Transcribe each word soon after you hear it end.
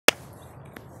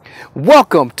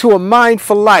Welcome to A Mind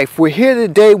for Life. We're here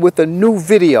today with a new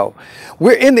video.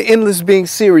 We're in the Endless Being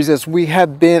series as we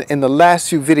have been in the last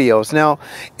few videos. Now,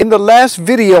 in the last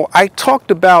video, I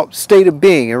talked about state of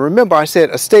being. And remember, I said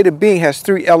a state of being has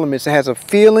three elements. It has a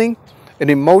feeling, an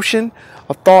emotion,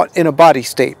 a thought, and a body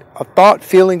state. A thought,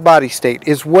 feeling, body state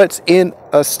is what's in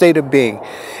a state of being.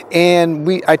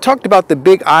 And I talked about the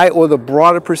big I, or the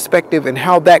broader perspective, and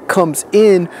how that comes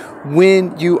in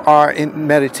when you are in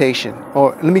meditation.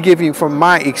 Or let me give you from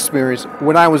my experience.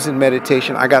 When I was in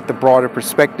meditation, I got the broader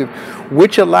perspective,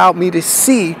 which allowed me to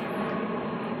see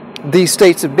these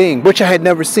states of being, which I had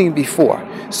never seen before.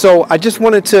 So I just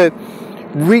wanted to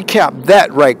recap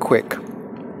that right quick.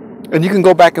 And you can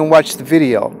go back and watch the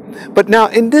video. But now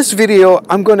in this video,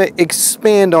 I'm going to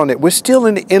expand on it. We're still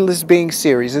in the Endless Being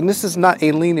series, and this is not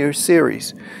a linear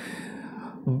series.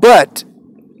 But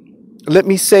let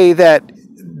me say that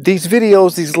these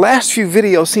videos, these last few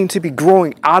videos, seem to be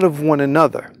growing out of one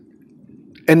another.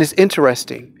 And it's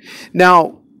interesting.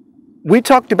 Now, we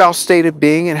talked about state of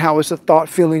being and how it's a thought,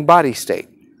 feeling, body state.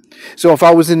 So if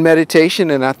I was in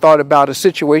meditation and I thought about a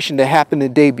situation that happened the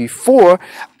day before,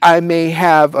 I will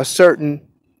have a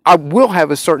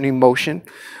certain emotion,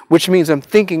 which means I'm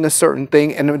thinking a certain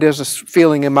thing, and there's a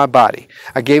feeling in my body.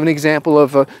 I gave an example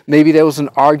of maybe there was an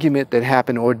argument that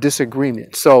happened or a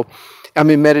disagreement. So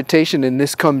I'm in meditation and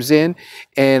this comes in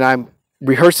and I'm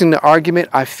rehearsing the argument.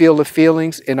 I feel the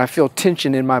feelings and I feel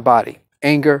tension in my body,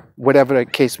 anger, whatever the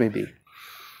case may be.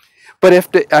 But if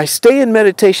I stay in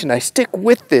meditation, I stick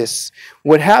with this,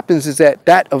 what happens is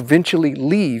that eventually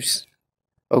leaves,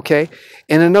 okay,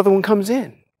 and another one comes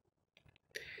in.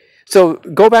 So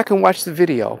go back and watch the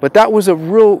video. But that was a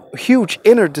real huge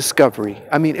inner discovery.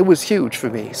 I mean, it was huge for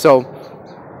me. So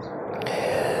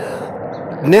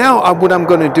now what I'm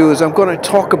going to do is I'm going to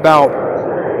talk about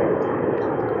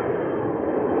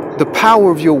the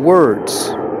power of your words.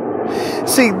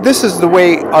 See, this is the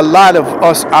way a lot of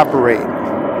us operate.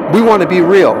 We want to be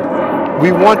real.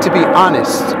 We want to be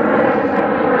honest.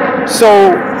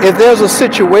 So if there's a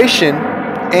situation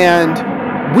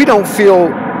and we don't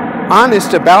feel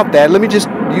honest about that, let me just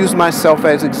use myself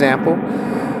as example.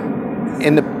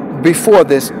 Before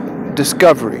this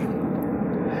discovery,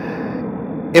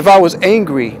 if I was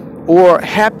angry or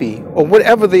happy or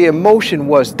whatever the emotion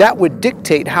was, that would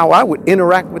dictate how I would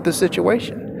interact with the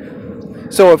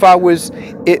situation. So if I was,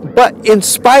 but in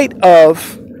spite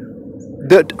of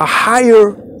a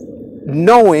higher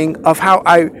knowing of how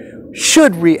I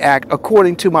should react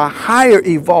according to my higher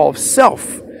evolved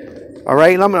self. All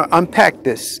right, and I'm going to unpack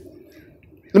this.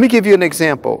 Let me give you an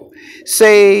example.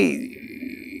 Say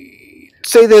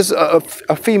there's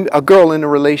a girl in a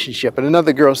relationship and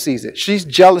another girl sees it. She's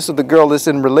jealous of the girl that's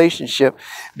in a relationship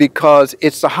because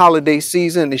it's the holiday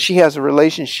season and she has a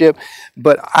relationship,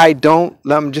 but I don't.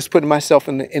 I'm just putting myself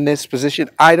in this position.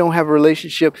 I don't have a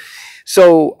relationship.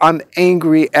 So I'm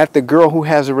angry at the girl who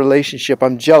has a relationship.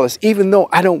 I'm jealous, even though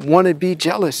I don't want to be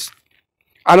jealous.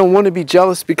 I don't want to be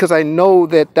jealous because I know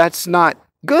that that's not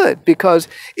good, because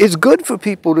it's good for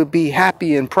people to be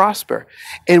happy and prosper.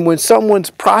 And when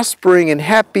someone's prospering and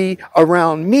happy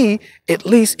around me, at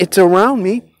least it's around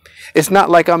me. It's not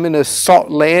like I'm in a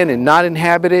salt land and not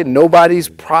inhabited. Nobody's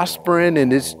prospering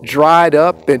and it's dried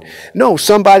up. And no,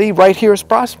 somebody right here is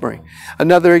prospering.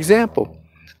 Another example.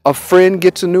 A friend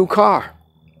gets a new car.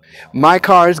 My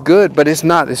car is good, but it's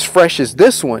not as fresh as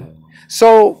this one.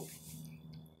 So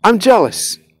I'm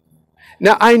jealous.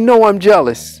 Now I know I'm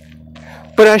jealous,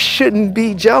 but I shouldn't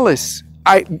be jealous.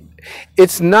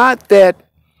 It's not that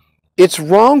it's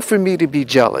wrong for me to be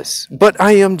jealous, but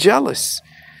I am jealous.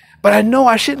 But I know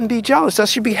I shouldn't be jealous. I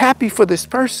should be happy for this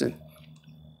person.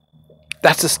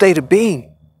 That's a state of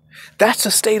being. That's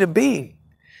a state of being.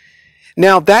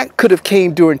 Now, that could have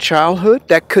came during childhood.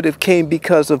 That could have came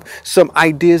because of some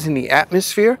ideas in the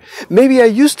atmosphere. Maybe I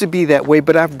used to be that way,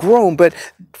 but I've grown. But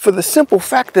for the simple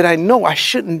fact that I know I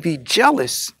shouldn't be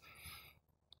jealous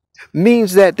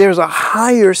means that there's a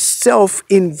higher self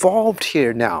involved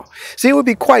here now. See, it would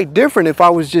be quite different if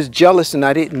I was just jealous and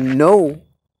I didn't know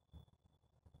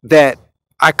that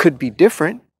I could be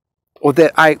different, or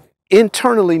that I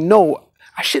internally know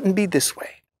I shouldn't be this way.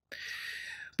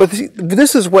 But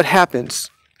this is what happens.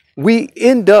 We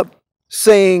end up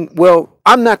saying, well,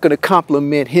 I'm not going to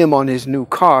compliment him on his new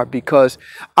car because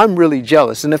I'm really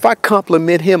jealous. And if I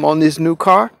compliment him on this new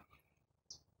car,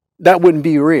 that wouldn't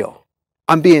be real.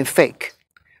 I'm being fake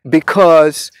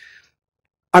because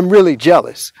I'm really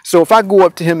jealous. So if I go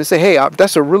up to him and say, hey,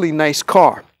 that's a really nice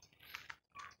car,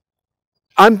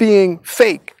 I'm being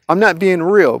fake. I'm not being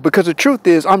real, because the truth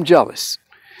is I'm jealous.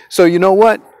 So you know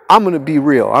what? I'm going to be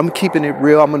real. I'm keeping it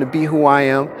real. I'm going to be who I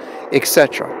am.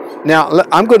 etc. Now,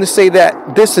 I'm going to say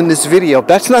that this in this video,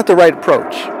 that's not the right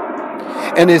approach.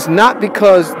 And it's not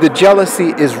because the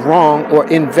jealousy is wrong or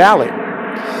invalid.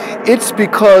 It's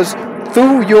because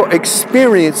through your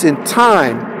experience in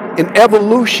time, in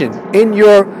evolution, in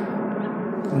your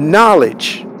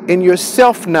knowledge, in your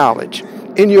self-knowledge,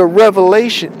 in your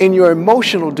revelation, in your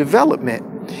emotional development,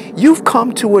 you've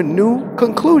come to a new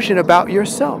conclusion about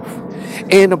yourself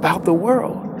and about the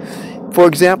world. For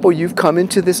example, you've come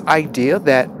into this idea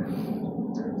that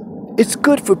it's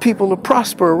good for people to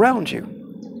prosper around you.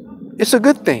 It's a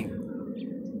good thing.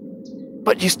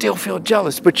 But you still feel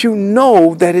jealous. But you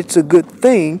know that it's a good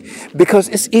thing because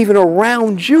it's even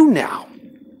around you now.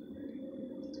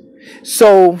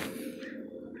 So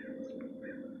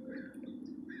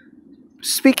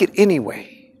speak it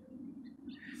anyway.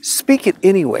 Speak it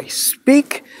anyway.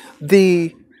 Speak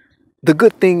the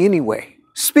good thing anyway.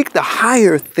 Speak the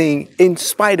higher thing in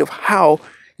spite of how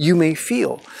you may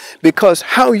feel. Because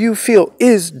how you feel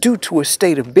is due to a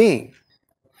state of being.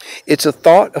 It's a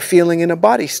thought, a feeling, and a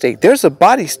body state. There's a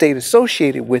body state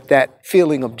associated with that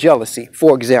feeling of jealousy,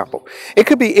 for example. It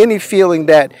could be any feeling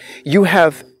that you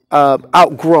have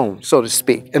outgrown, so to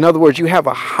speak. In other words, you have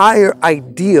a higher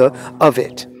idea of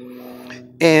it.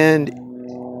 And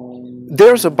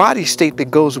there's a body state that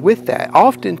goes with that.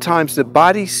 Oftentimes, the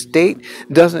body state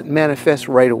doesn't manifest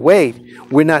right away.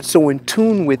 We're not so in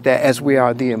tune with that as we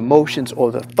are the emotions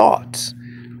or the thoughts.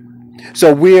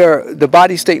 So the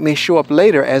body state may show up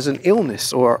later as an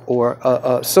illness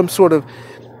or some sort of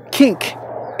kink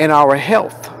in our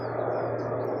health.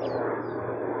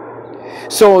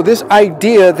 So this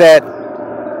idea that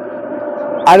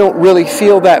I don't really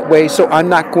feel that way, so I'm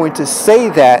not going to say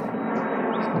that,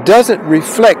 doesn't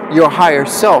reflect your higher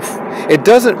self. It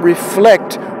doesn't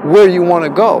reflect where you want to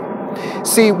go.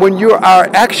 See, when you are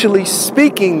actually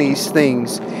speaking these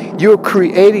things, you're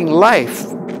creating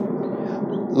life.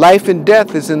 Life and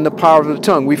death is in the power of the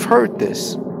tongue. We've heard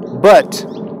this. But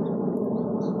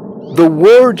the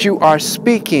words you are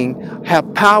speaking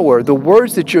have power. The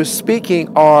words that you're speaking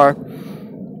are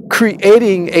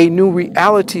creating a new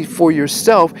reality for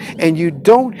yourself, and you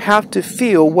don't have to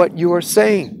feel what you are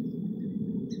saying.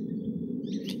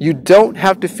 You don't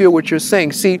have to feel what you're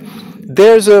saying. See,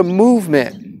 there's a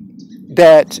movement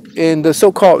that in the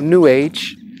so-called New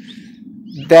Age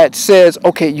that says,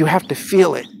 okay, you have to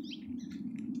feel it.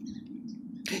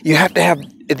 You have to have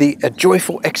a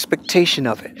joyful expectation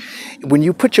of it. When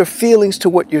you put your feelings to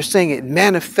what you're saying, it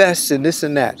manifests in this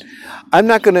and that. I'm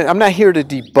not here to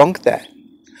debunk that.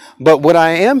 But what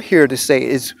I am here to say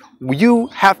is you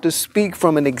have to speak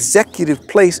from an executive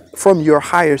place from your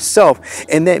higher self,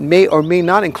 and that may or may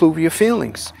not include your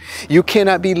feelings. You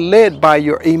cannot be led by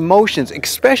your emotions,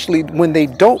 especially when they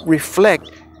don't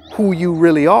reflect who you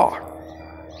really are.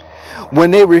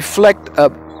 When they reflect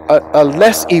a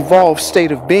less evolved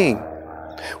state of being.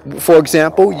 For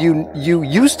example, you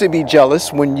used to be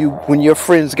jealous when your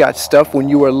friends got stuff when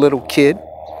you were a little kid,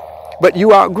 but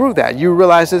you outgrew that. You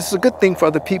realize it's a good thing for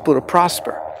other people to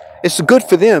prosper. It's good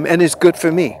for them and it's good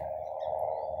for me.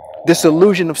 This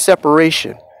illusion of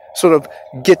separation sort of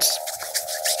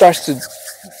starts to,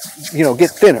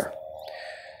 get thinner.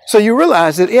 So you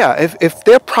realize that, yeah, if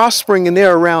they're prospering and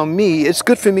they're around me, it's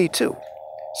good for me too.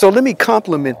 So let me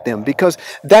compliment them, because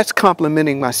that's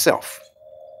complimenting myself.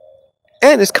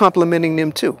 And it's complimenting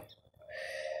them too.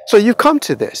 So you come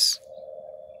to this.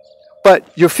 But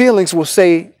your feelings will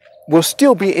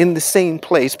still be in the same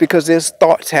place, because there's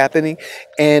thoughts happening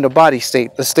and a body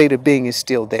state, the state of being is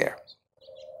still there.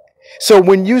 So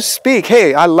when you speak,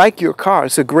 hey, I like your car,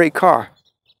 it's a great car,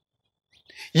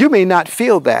 you may not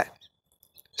feel that.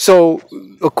 So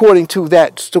according to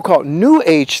that so-called New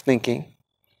Age thinking,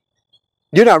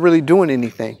 you're not really doing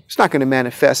anything. It's not going to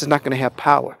manifest. It's not going to have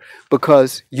power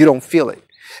because you don't feel it.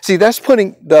 See, that's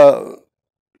putting the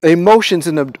emotions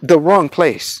in the wrong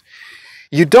place.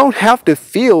 You don't have to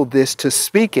feel this to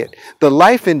speak it. The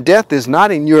life and death is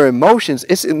not in your emotions.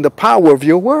 It's in the power of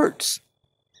your words.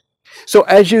 So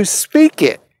as you speak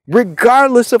it,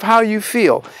 regardless of how you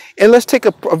feel, and let's take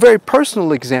a very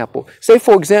personal example. Say,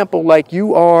 for example, like you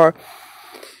want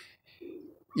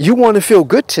to feel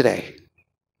good today.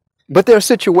 But there are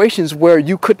situations where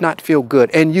you could not feel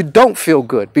good, and you don't feel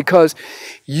good because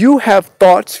you have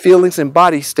thoughts, feelings, and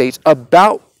body states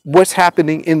about what's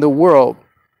happening in the world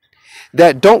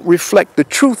that don't reflect the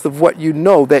truth of what you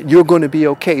know, that you're going to be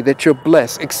okay, that you're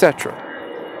blessed, etc.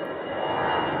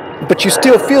 But you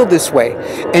still feel this way,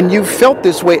 and you felt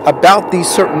this way about these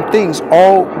certain things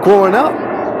all growing up.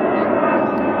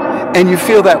 And you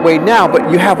feel that way now, but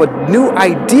you have a new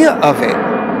idea of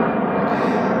it.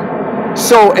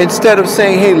 So instead of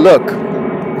saying, hey, look,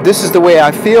 this is the way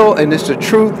I feel, and it's the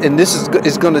truth, and this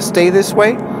is going to stay this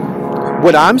way.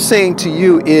 What I'm saying to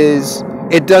you is,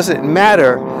 it doesn't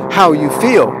matter how you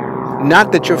feel.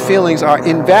 Not that your feelings are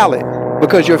invalid,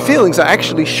 because your feelings are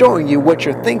actually showing you what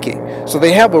you're thinking. So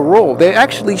they have a role. They're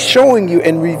actually showing you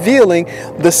and revealing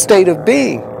the state of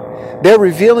being. They're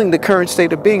revealing the current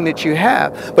state of being that you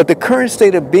have. But the current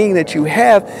state of being that you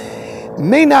have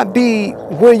may not be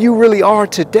where you really are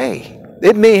today.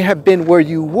 It may have been where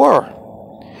you were.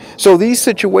 So these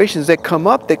situations that come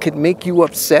up that could make you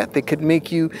upset, that could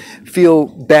make you feel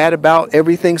bad about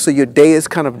everything, so your day is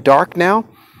kind of dark now.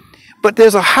 But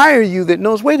there's a higher you that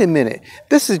knows, wait a minute,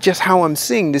 this is just how I'm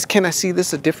seeing this. Can I see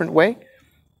this a different way?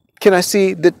 Can I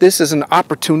see that this is an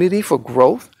opportunity for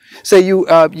growth? Say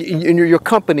in your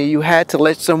company, you had to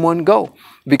let someone go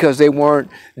because they weren't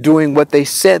doing what they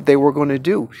said they were going to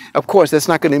do. Of course, that's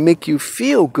not going to make you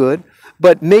feel good,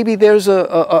 but maybe there's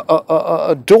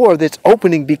a door that's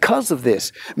opening because of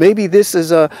this. Maybe this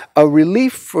is a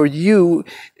relief for you,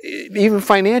 even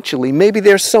financially. Maybe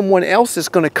there's someone else that's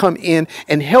going to come in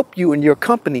and help you in your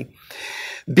company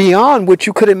beyond what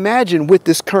you could imagine with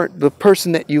the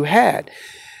person that you had.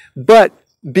 But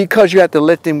because you have to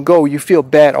let them go, you feel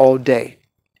bad all day.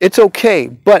 It's okay,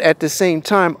 but at the same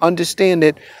time, understand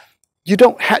that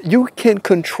you can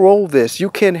control this. You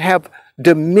can have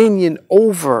dominion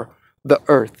over the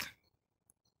earth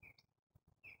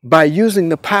by using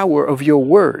the power of your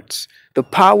words. The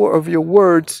power of your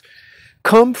words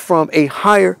come from a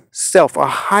higher self, a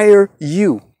higher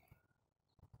you,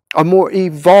 a more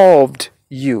evolved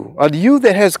you, a you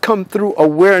that has come through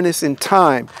awareness in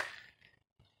time.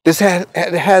 This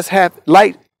has had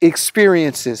light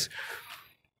experiences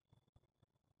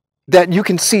that you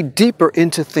can see deeper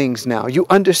into things now. You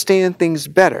understand things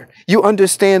better. You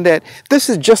understand that this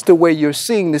is just the way you're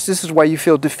seeing this. This is why you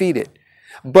feel defeated.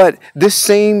 But this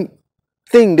same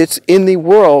thing that's in the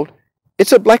world,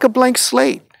 it's like a blank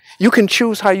slate. You can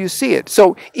choose how you see it.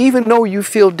 So even though you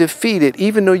feel defeated,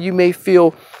 even though you may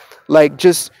feel like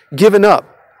just giving up,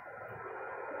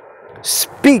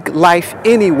 speak life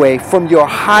anyway from your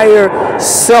higher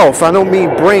self. I don't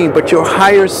mean brain, but your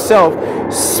higher self.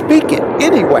 Speak it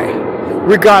anyway,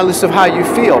 regardless of how you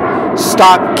feel.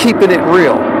 Stop keeping it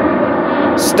real.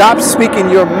 Stop speaking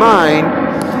your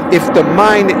mind if the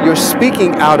mind that you're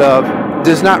speaking out of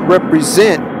does not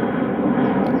represent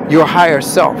your higher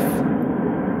self.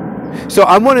 So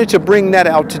I wanted to bring that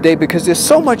out today because there's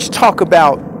so much talk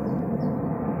about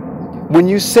when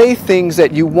you say things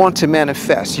that you want to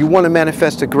manifest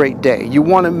a great day, you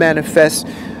want to manifest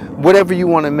whatever you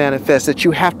want to manifest, that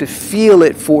you have to feel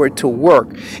it for it to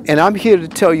work. And I'm here to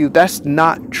tell you that's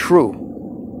not true.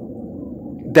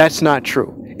 That's not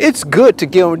true. It's good to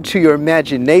get into your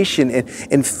imagination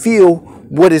and feel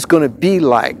what it's going to be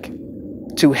like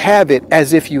to have it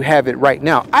as if you have it right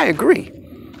now. I agree.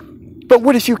 But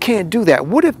what if you can't do that?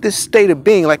 What if this state of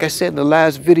being, like I said in the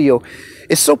last video,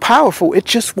 is so powerful, it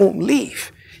just won't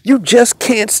leave. You just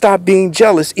can't stop being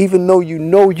jealous, even though you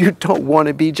know you don't want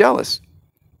to be jealous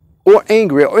or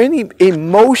angry or any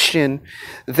emotion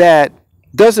that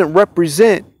doesn't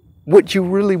represent what you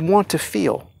really want to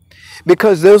feel.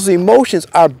 Because those emotions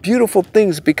are beautiful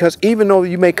things, because even though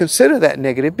you may consider that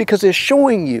negative, because they're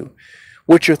showing you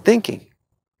what you're thinking.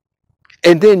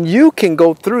 And then you can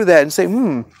go through that and say,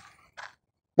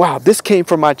 wow, this came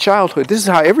from my childhood. This is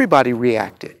how everybody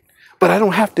reacted. But I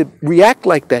don't have to react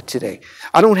like that today.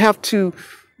 I don't have to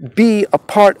be a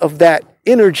part of that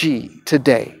energy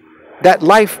today, that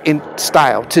life in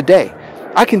style today.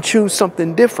 I can choose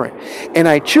something different. And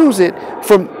I choose it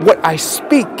from what I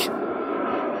speak.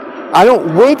 I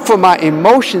don't wait for my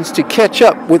emotions to catch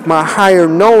up with my higher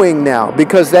knowing now,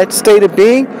 because that state of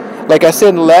being, like I said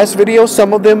in the last video,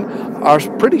 some of them are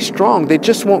pretty strong. They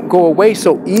just won't go away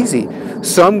so easy.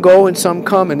 Some go and some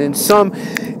come, and then some,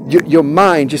 your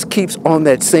mind just keeps on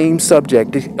that same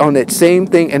subject, on that same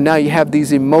thing, and now you have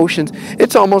these emotions.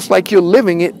 It's almost like you're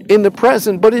living it in the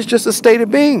present, but it's just a state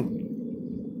of being.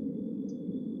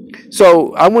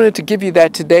 So I wanted to give you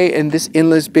that today in this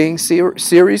Endless Being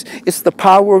series. It's the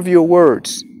power of your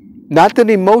words. Not that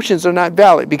emotions are not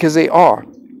valid, because they are.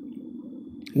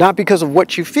 Not because of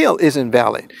what you feel isn't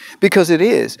valid, because it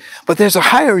is. But there's a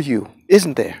higher you,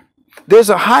 isn't there? There's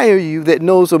a higher you that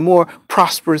knows a more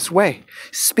prosperous way.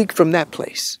 Speak from that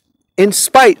place. In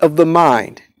spite of the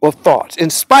mind or thoughts, in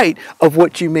spite of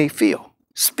what you may feel.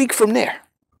 Speak from there.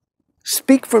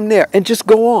 Speak from there and just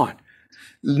go on.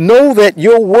 Know that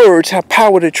your words have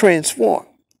power to transform.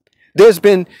 There's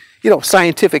been,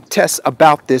 scientific tests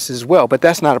about this as well, but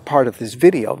that's not a part of this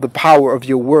video. The power of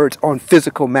your words on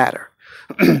physical matter.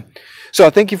 So I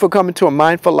thank you for coming to A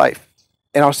Mindful Life.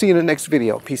 And I'll see you in the next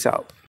video. Peace out.